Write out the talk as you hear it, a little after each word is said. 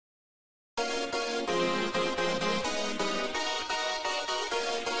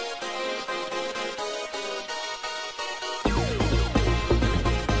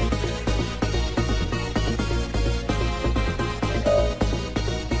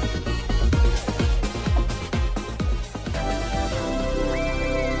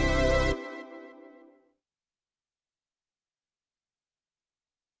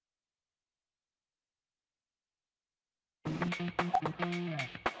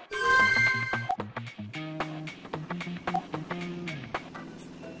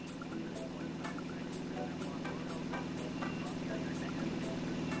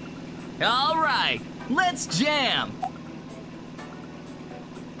All right, let's jam!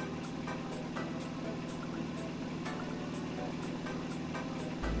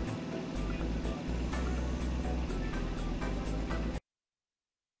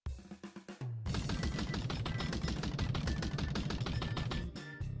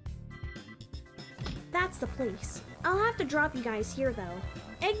 That's the place. I'll have to drop you guys here though.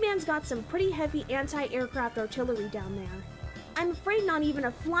 Eggman's got some pretty heavy anti-aircraft artillery down there. I'm afraid not even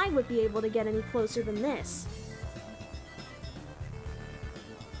a fly would be able to get any closer than this.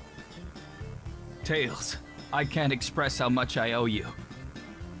 Tails, I can't express how much I owe you.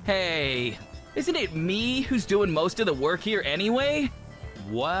 Hey, isn't it me who's doing most of the work here anyway?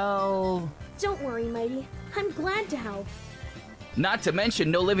 Well... Don't worry, Mighty. I'm glad to help. Not to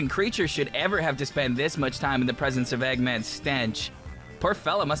mention, no living creature should ever have to spend this much time in the presence of Eggman's stench. Poor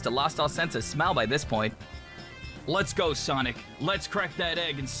fella must have lost all sense of smell by this point. Let's go, Sonic. Let's crack that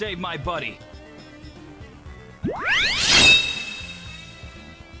egg and save my buddy.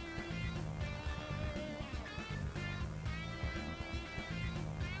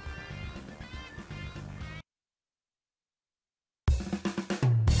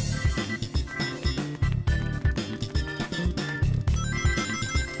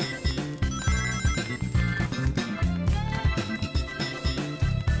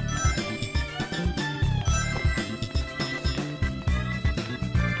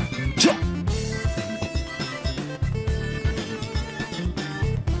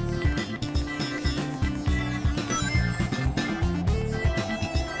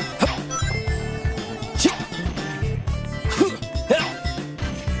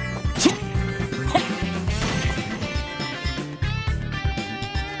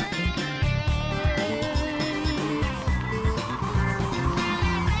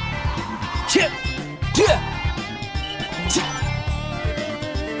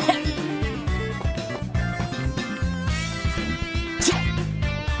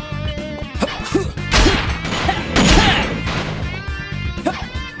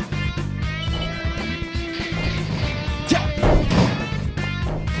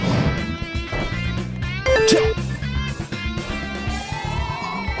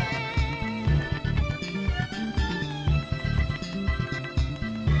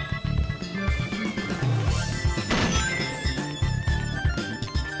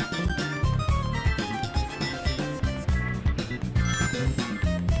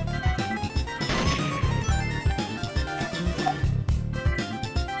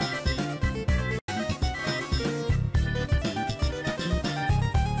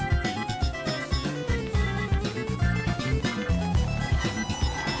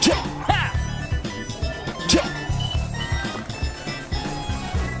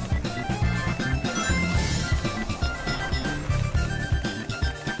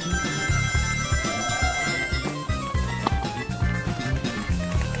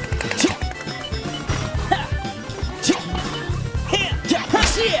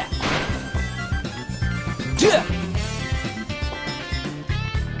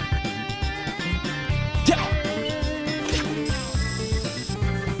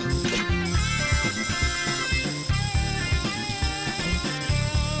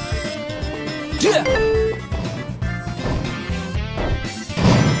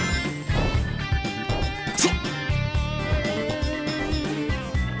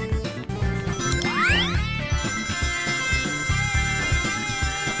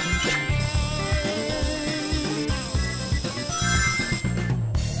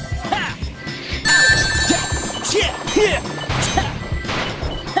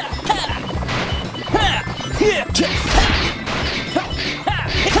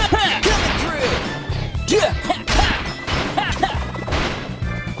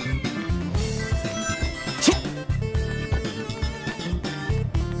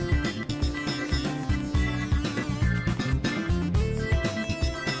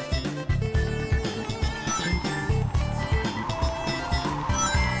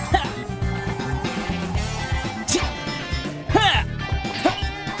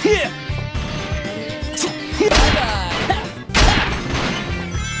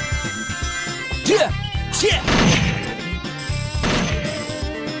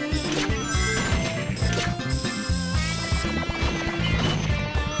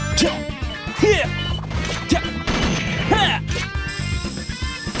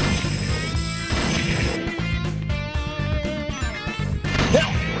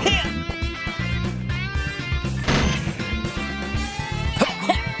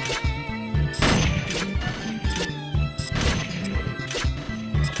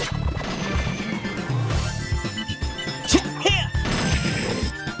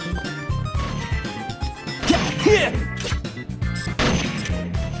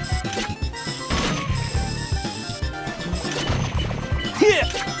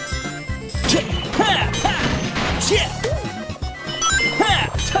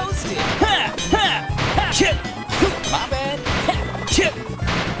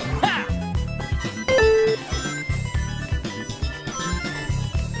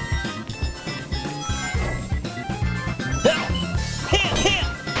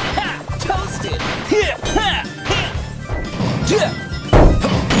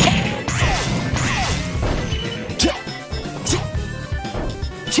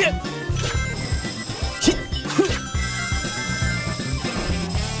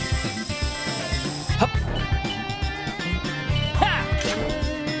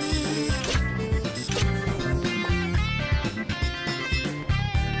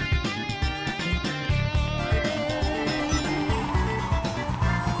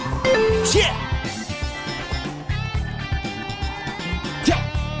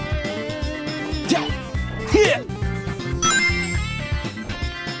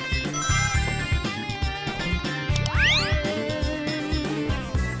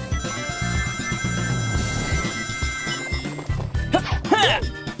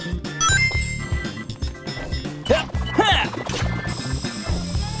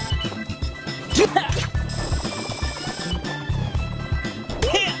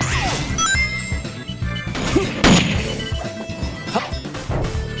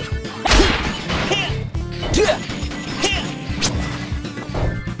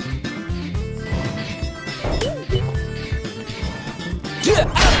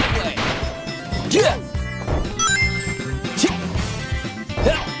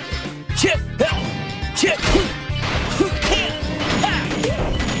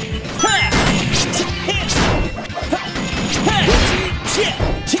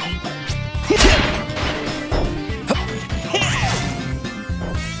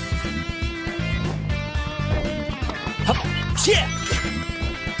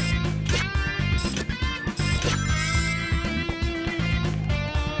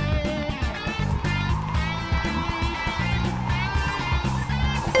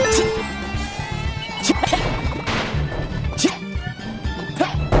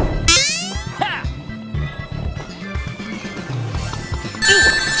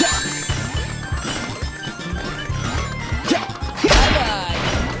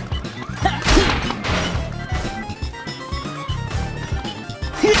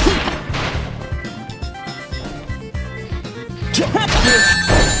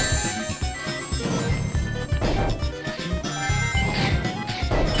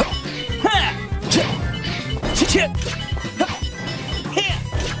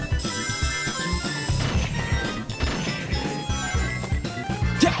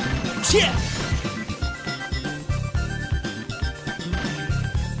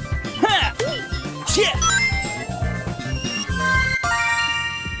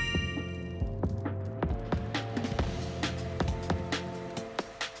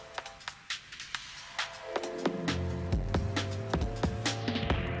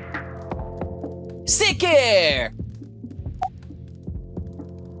 Sick air!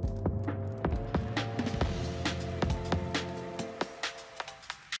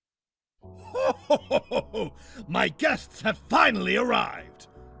 My guests have finally arrived.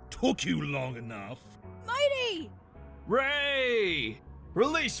 Took you long enough. Mighty! Ray!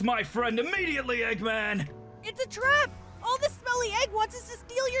 Release my friend immediately, Eggman! It's a trap! All the smelly egg wants is to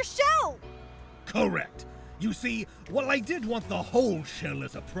steal your shell! Correct. You see, while I did want the whole shell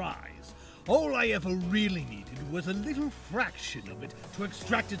as a prize, all I ever really needed was a little fraction of it to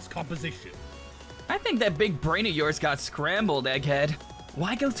extract its composition. I think that big brain of yours got scrambled, Egghead.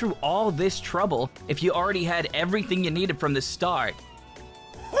 Why go through all this trouble if you already had everything you needed from the start?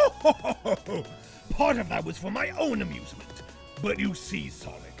 Part of that was for my own amusement. But you see,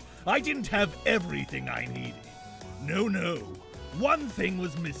 Sonic, I didn't have everything I needed. No. One thing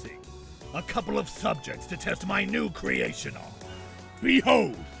was missing. A couple of subjects to test my new creation on.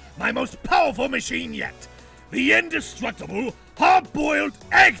 Behold, my most powerful machine yet. The indestructible hard-boiled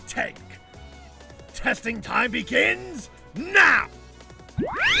egg tank. Testing time begins now!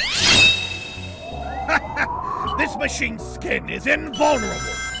 This machine's skin is invulnerable.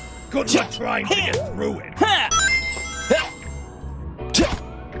 Good luck trying to get through it.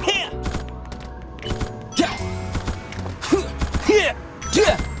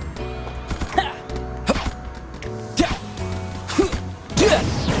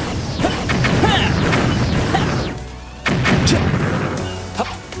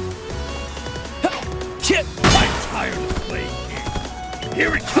 I'm tired of playing games.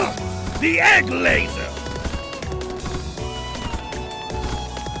 Here it comes, the egg laser.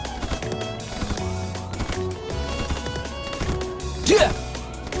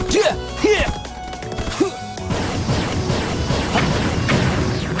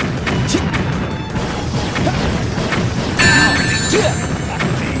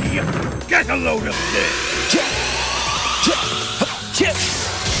 Get a load of this!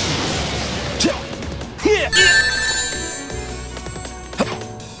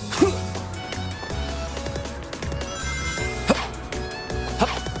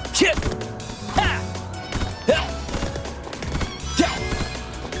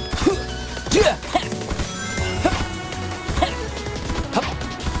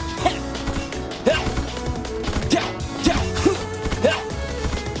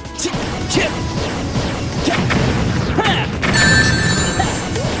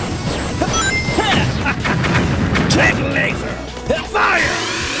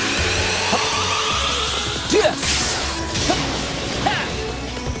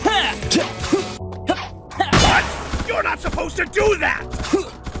 to do that!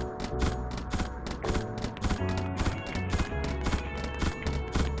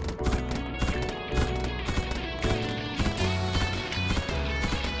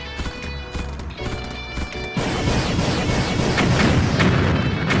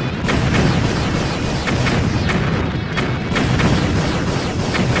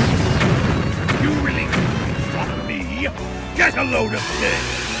 You really can't stop me! Get a load of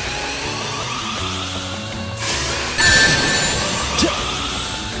this!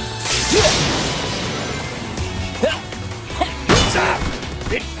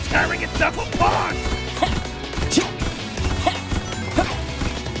 It's tearing itself apart!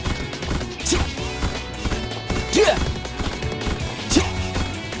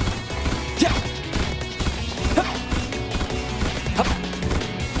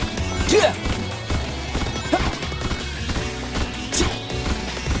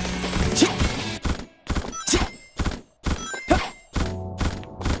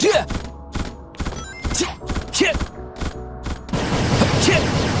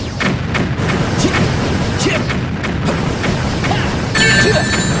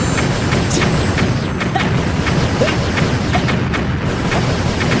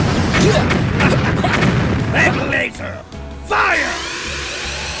 Egg laser! Fire!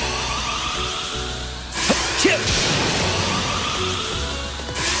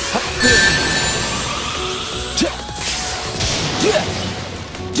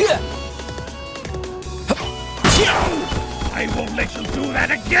 I won't let you do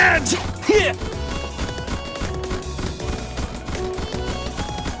that again!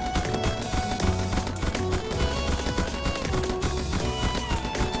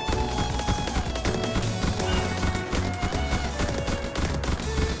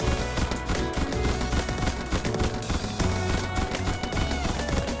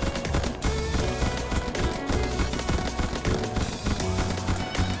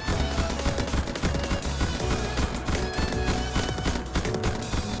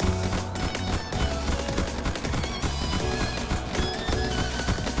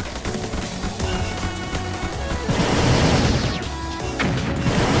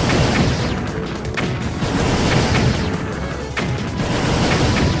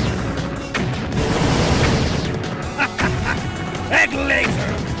 Egg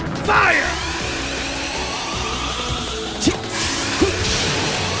laser! Fire!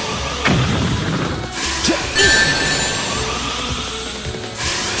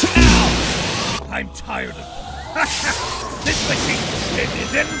 I'm tired of this machine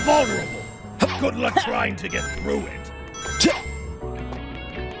is invulnerable. Good luck trying to get through it.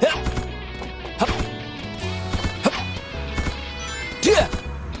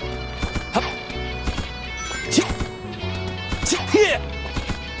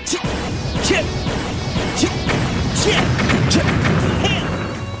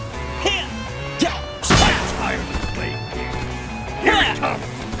 I'm tired of playing games. Here it comes!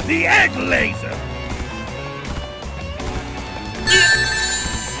 The egg laser!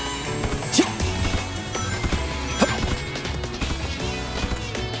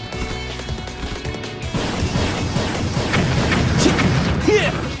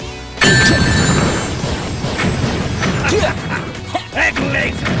 Egg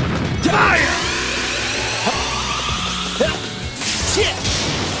laser! Fire!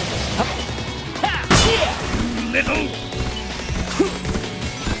 Little...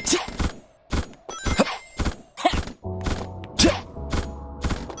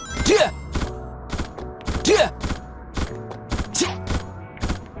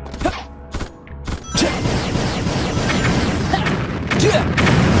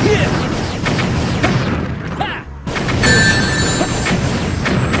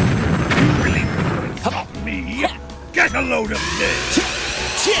 You really couldn't stop me! Get a load of this!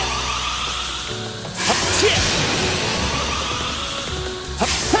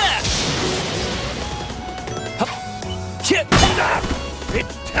 Stop!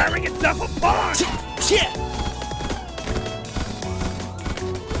 It's tearing itself apart!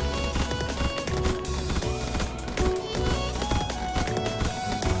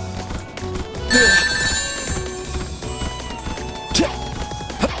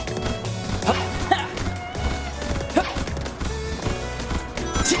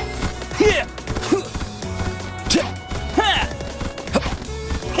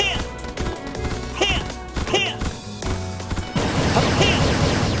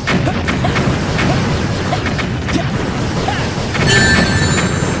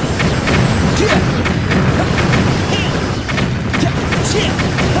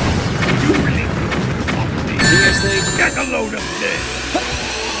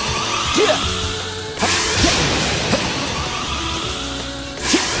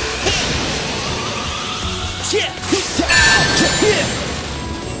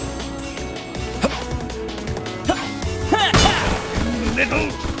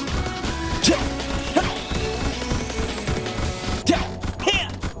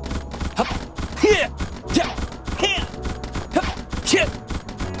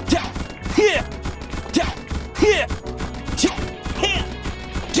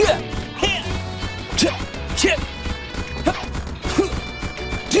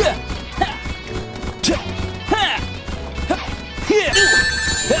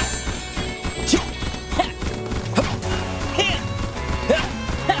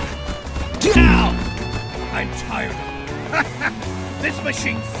 I'm tired of it. This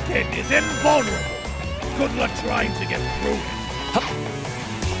machine's skin is invulnerable. Good luck trying to get through it.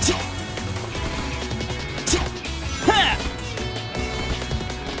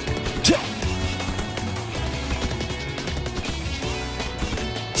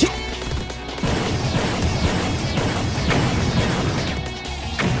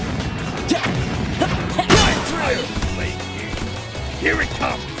 I'm tired of playing games. Here it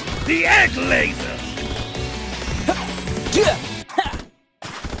comes, the egg laser!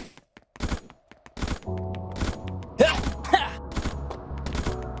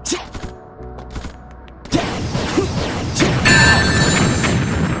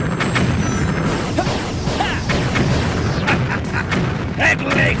 Egg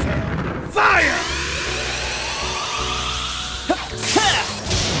laser! Fire!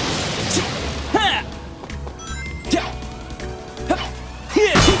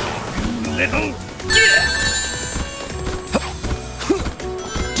 You little...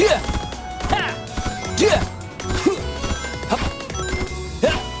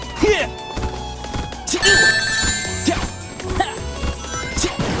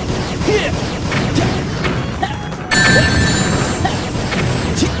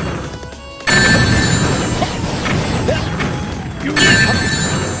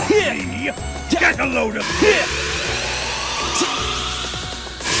 You get a load of this!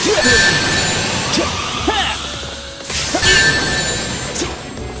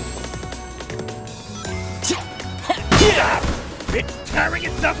 It's tearing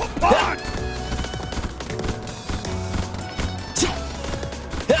itself apart!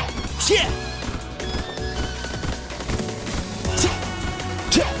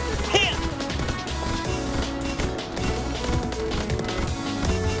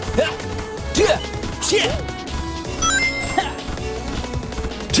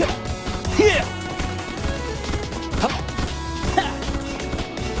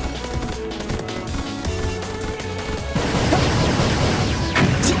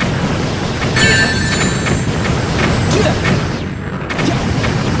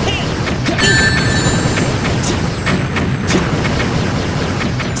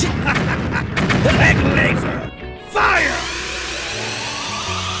 Egg laser! Fire!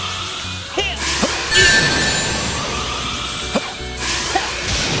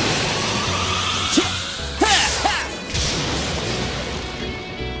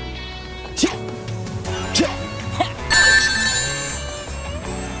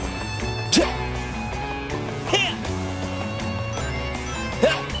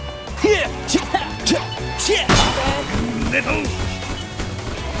 You little...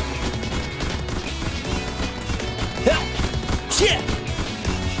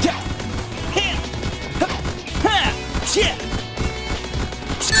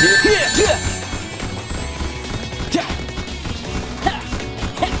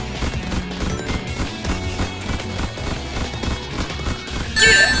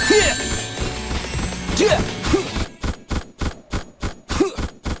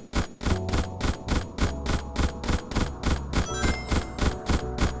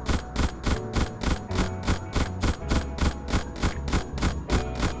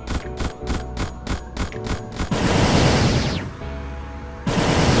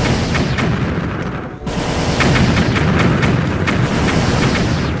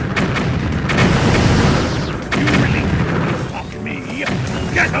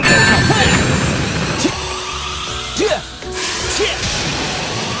 Get a load of this!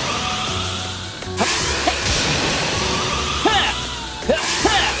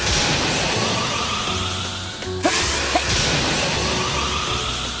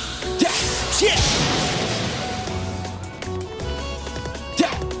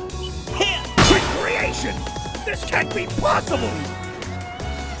 Recreation! This can't be possible!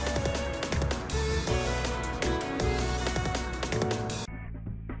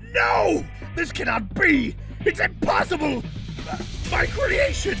 No! This cannot be! It's impossible! My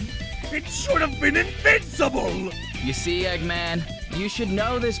creation! It should have been invincible! You see, Eggman, you should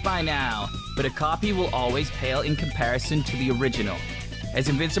know this by now, but a copy will always pale in comparison to the original. As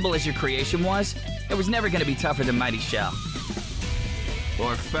invincible as your creation was, it was never going to be tougher than Mighty Shell.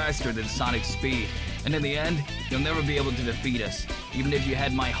 or faster than Sonic's speed. And in the end, you'll never be able to defeat us, even if you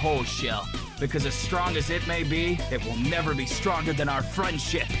had my whole shell. Because as strong as it may be, it will never be stronger than our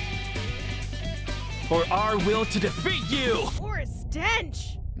friendship. Or our will to defeat you! Or a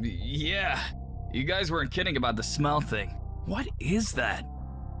stench! Yeah, you guys weren't kidding about the smell thing. What is that?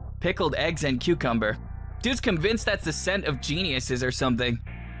 Pickled eggs and cucumber. Dude's convinced that's the scent of geniuses or something.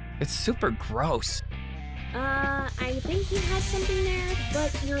 It's super gross. I think he has something there,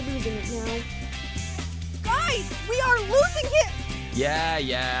 but you're losing it now. Guys, we are losing him!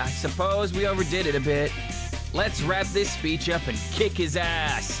 Yeah, I suppose we overdid it a bit. Let's wrap this speech up and kick his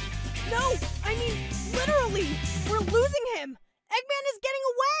ass. No, I mean, literally, we're losing him! Eggman is getting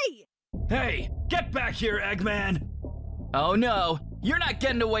away! Hey, get back here, Eggman! Oh no, you're not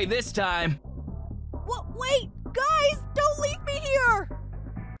getting away this time. What? Wait, guys, don't leave me here!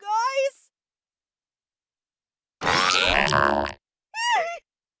 Guys?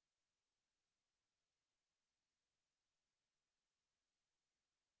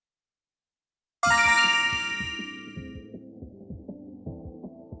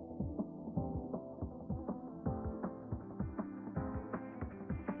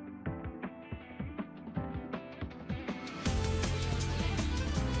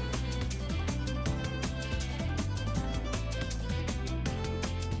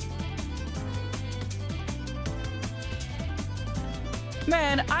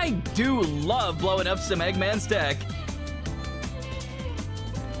 Man, I do love blowing up some Eggman's deck.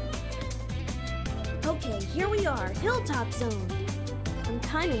 Okay, here we are, Hilltop Zone. I'm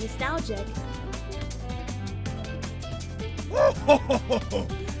kinda nostalgic.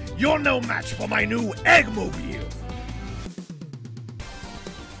 You're no match for my new Eggmobile!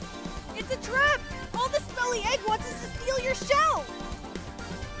 It's a trap! All the smelly egg wants is to steal your shell!